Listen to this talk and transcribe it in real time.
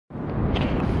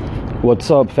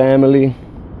What's up, family?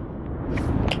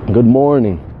 Good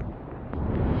morning.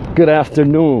 Good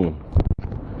afternoon.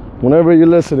 Whenever you're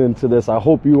listening to this, I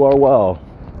hope you are well.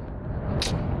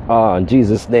 In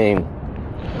Jesus' name.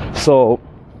 So,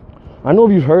 I know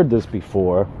you've heard this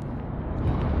before.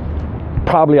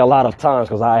 Probably a lot of times,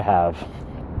 because I have.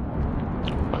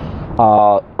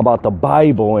 About the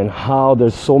Bible and how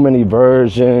there's so many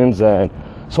versions and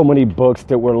so many books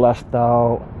that were left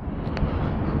out.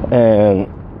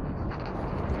 And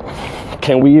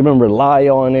can we even rely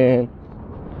on it?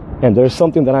 And there's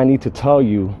something that I need to tell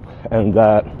you, and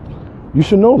that you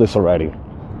should know this already.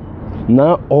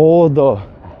 Not all the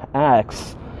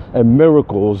acts and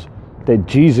miracles that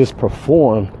Jesus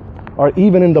performed are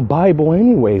even in the Bible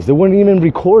anyways. They weren't even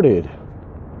recorded.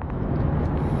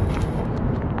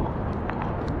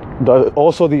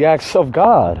 Also the acts of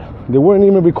God, they weren't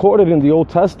even recorded in the Old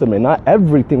Testament. Not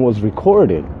everything was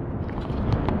recorded.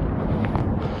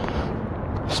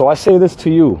 So I say this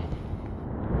to you.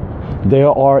 There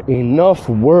are enough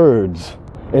words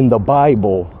in the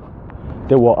Bible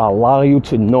that will allow you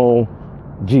to know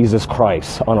Jesus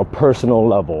Christ on a personal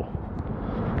level.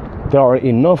 There are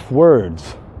enough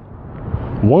words.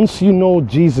 Once you know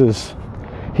Jesus,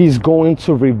 He's going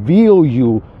to reveal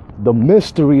you the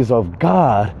mysteries of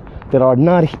God that are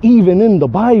not even in the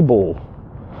Bible.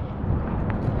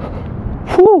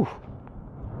 Whew!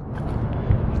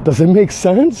 Does it make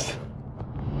sense?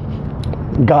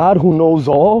 God who knows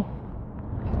all?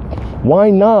 Why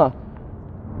not?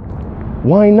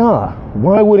 Why not?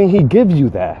 Why wouldn't He give you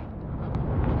that?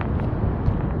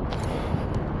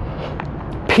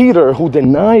 Peter, who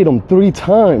denied Him 3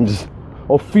 times,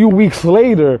 a few weeks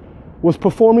later, was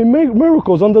performing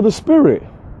miracles under the Spirit.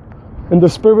 In the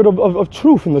Spirit of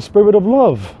truth, in the Spirit of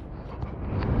love.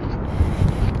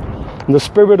 In the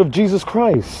Spirit of Jesus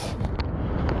Christ.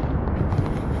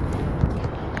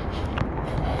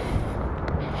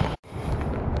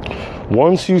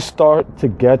 Once you start to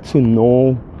get to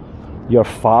know your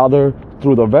Father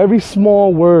through the very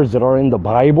small words that are in the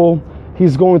Bible,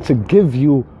 He's going to give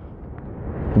you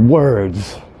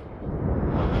words.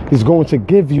 He's going to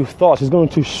give you thoughts. He's going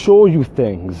to show you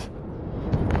things.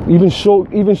 Even show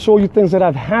you things that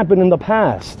have happened in the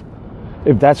past.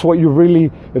 If that's what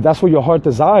if that's what your heart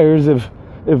desires, if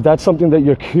that's something that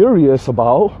you're curious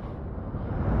about,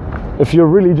 if you're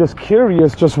really just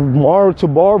curious, just marvel to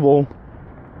marvel,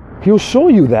 He'll show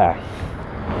you that.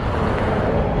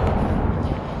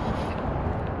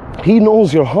 He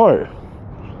knows your heart.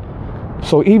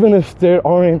 So even if there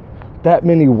aren't that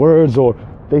many words, or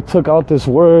they took out this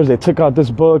words, they took out this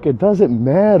book, it doesn't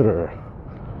matter.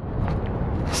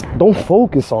 Don't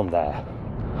focus on that.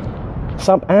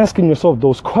 Stop asking yourself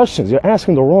those questions. You're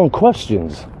asking the wrong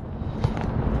questions.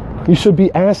 You should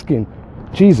be asking,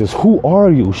 Jesus, who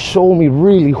are you? Show me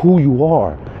really who you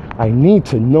are. I need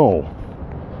to know.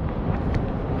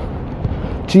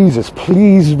 Jesus,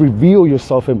 please reveal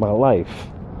yourself in my life.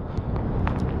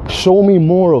 Show me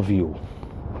more of you.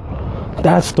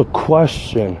 That's the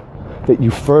question that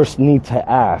you first need to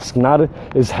ask. Not,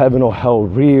 is heaven or hell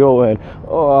real? And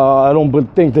I don't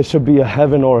think there should be a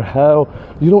heaven or hell.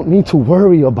 You don't need to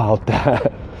worry about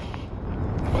that.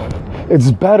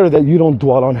 It's better that you don't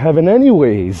dwell on heaven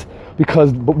anyways,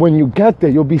 because when you get there,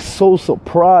 you'll be so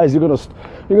surprised. You're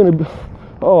gonna be,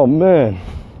 oh man.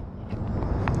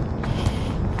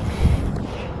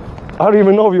 I don't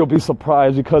even know if you'll be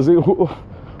surprised, because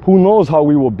who knows how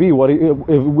we will be?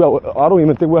 I don't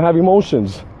even think we'll have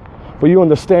emotions. But you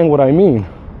understand what I mean.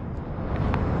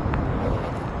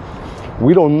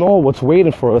 We don't know what's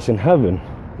waiting for us in heaven.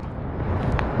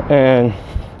 And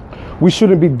we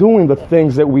shouldn't be doing the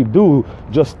things that we do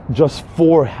just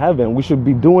for heaven. We should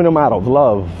be doing them out of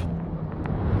love.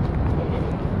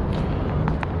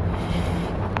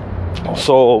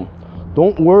 So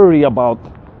don't worry about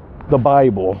the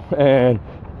Bible and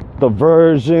the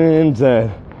versions. And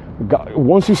God,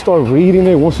 once you start reading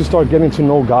it, once you start getting to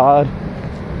know God,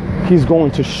 He's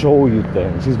going to show you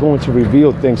things. He's going to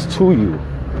reveal things to you.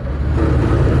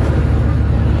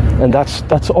 And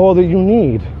that's all that you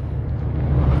need.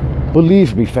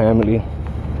 Believe me, family.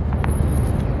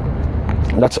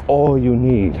 That's all you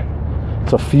need.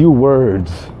 It's a few words.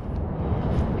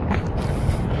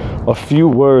 A few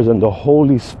words, and the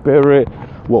Holy Spirit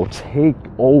will take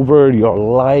over your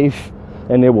life,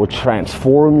 and it will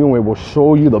transform you. It will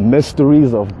show you the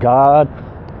mysteries of God,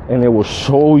 and it will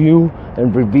show you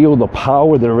and reveal the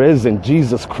power there is in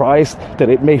Jesus Christ, that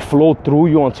it may flow through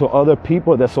you onto other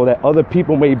people, so that other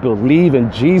people may believe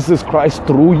in Jesus Christ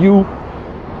through you.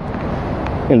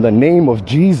 In the name of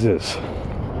Jesus.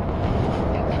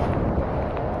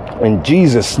 In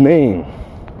Jesus' name.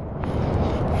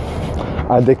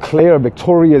 I declare a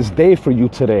victorious day for you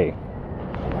today.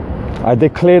 I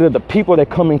declare that the people that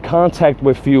come in contact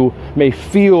with you may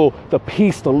feel the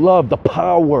peace, the love, the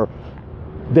power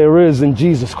there is in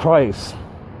Jesus Christ.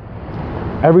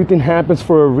 Everything happens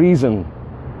for a reason.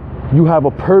 You have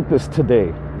a purpose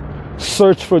today.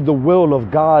 Search for the will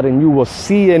of God and you will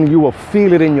see and you will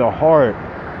feel it in your heart.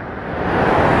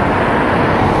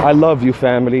 I love you,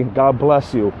 family. God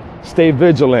bless you. Stay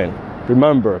vigilant.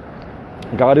 Remember,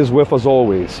 God is with us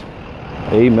always.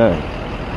 Amen.